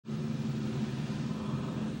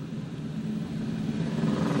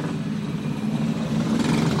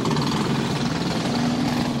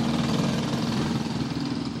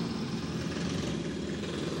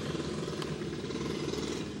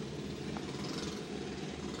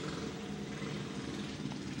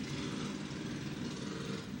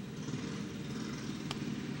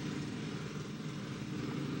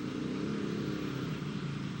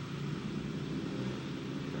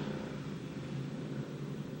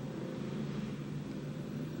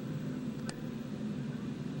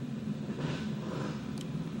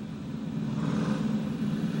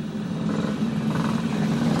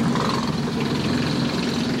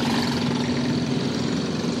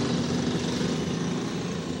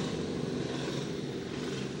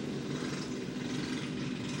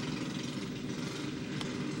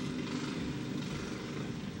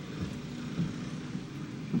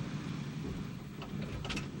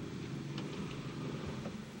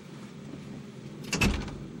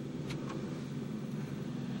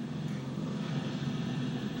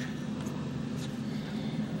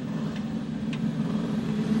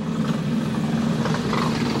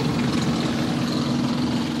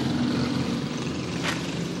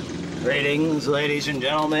Greetings, ladies and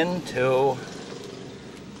gentlemen, to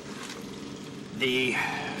the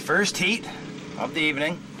first heat of the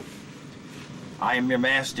evening. I am your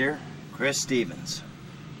master, Chris Stevens.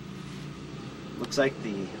 Looks like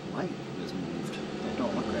the light was moved. That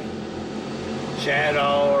don't look right.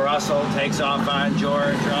 Shadow Russell takes off on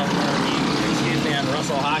George Russell. Excuse me, on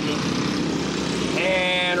Russell Hockey.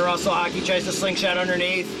 And Russell Hockey tries to slingshot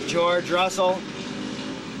underneath. George Russell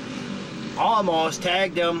almost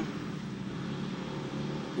tagged him.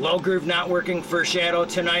 Low groove not working for Shadow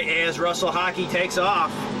tonight as Russell Hockey takes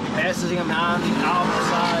off. Passes him on the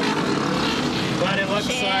outside. But it looks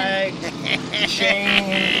like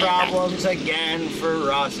chain problems again for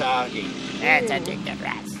Russ Hockey. That's a ticket,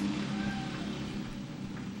 Russ.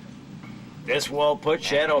 This will put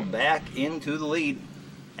Shadow back into the lead.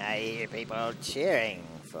 I hear people cheering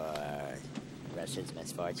for Russ's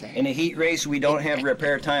misfortune. In a heat race, we don't have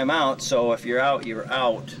repair timeout, so if you're out, you're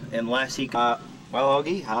out. Unless he... well,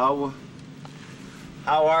 Augie,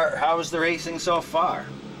 how's the racing so far?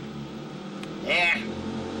 Yeah,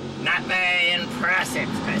 not very impressive,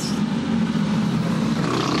 Chris.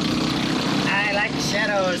 I like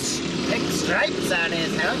Shadow's big stripes on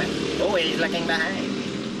his helmet. Always looking behind.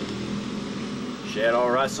 Shadow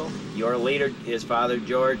Russell, your leader is Father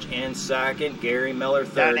George in second, Gary Miller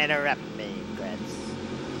third. Don't interrupt me, Chris.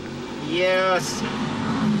 Yes.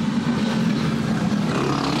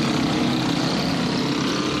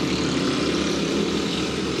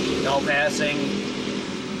 No passing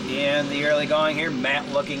in the early going here. Matt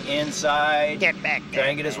looking inside. Get back there.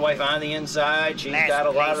 Trying to get his wife on the inside. She's Last got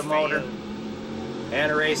a lot of place for motor. you.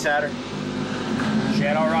 And a race header.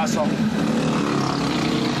 Shadow Russell.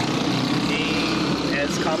 He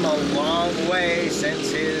has come a long way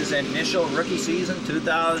since his initial rookie season,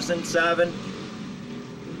 2007.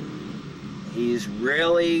 He's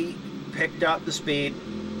really picked up the speed.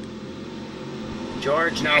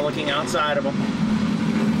 George now looking outside of him.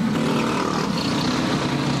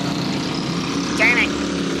 Damn it.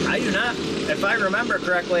 I do not, if I remember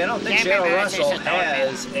correctly, I don't think Shadow Russell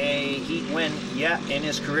has a heat win yet in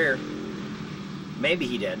his career. Maybe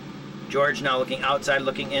he did. George now looking outside,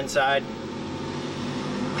 looking inside.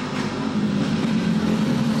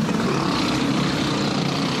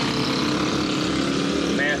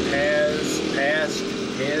 Matt has passed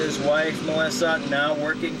his wife, Melissa, now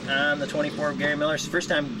working on the 24 of Gary Miller. It's the first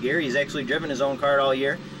time Gary's actually driven his own kart all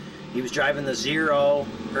year. He was driving the 0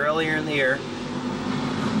 earlier in the year.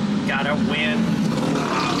 Got a win.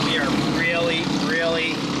 We are really,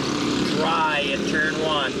 really dry in turn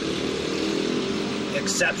 1.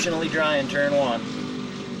 Exceptionally dry in turn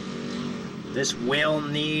 1. This will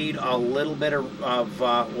need a little bit of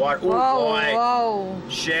water. Oh boy. Whoa.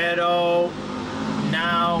 Shadow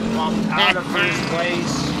now bumped out of first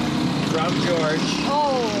place from George.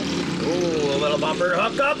 Oh. Ooh, a little bumper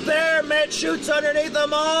hook up there. Matt shoots underneath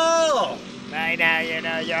them all. Right now, you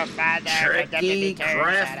know your father. Tricky,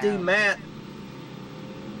 crafty Matt.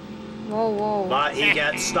 Whoa, whoa. But he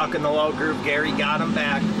got stuck in the low groove. Gary got him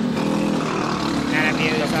back.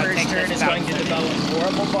 The First turn is going to develop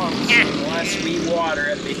horrible bumps unless we water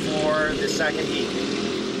it before the second heat.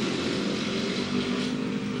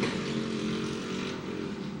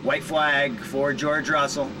 White flag for George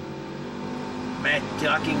Russell. Matt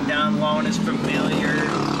ducking down low in his familiar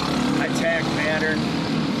attack pattern.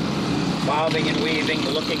 Bobbing and weaving,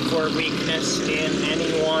 looking for weakness in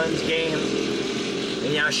anyone's game.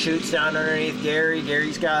 He now shoots down underneath Gary.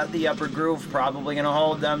 Gary's got the upper groove, probably going to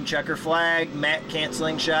hold them. Checker flag. Matt can't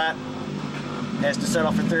slingshot. Has to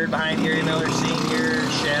settle for third behind Gary Miller Sr.,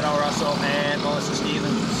 Shadow Russell, and Melissa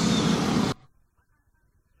Stevens.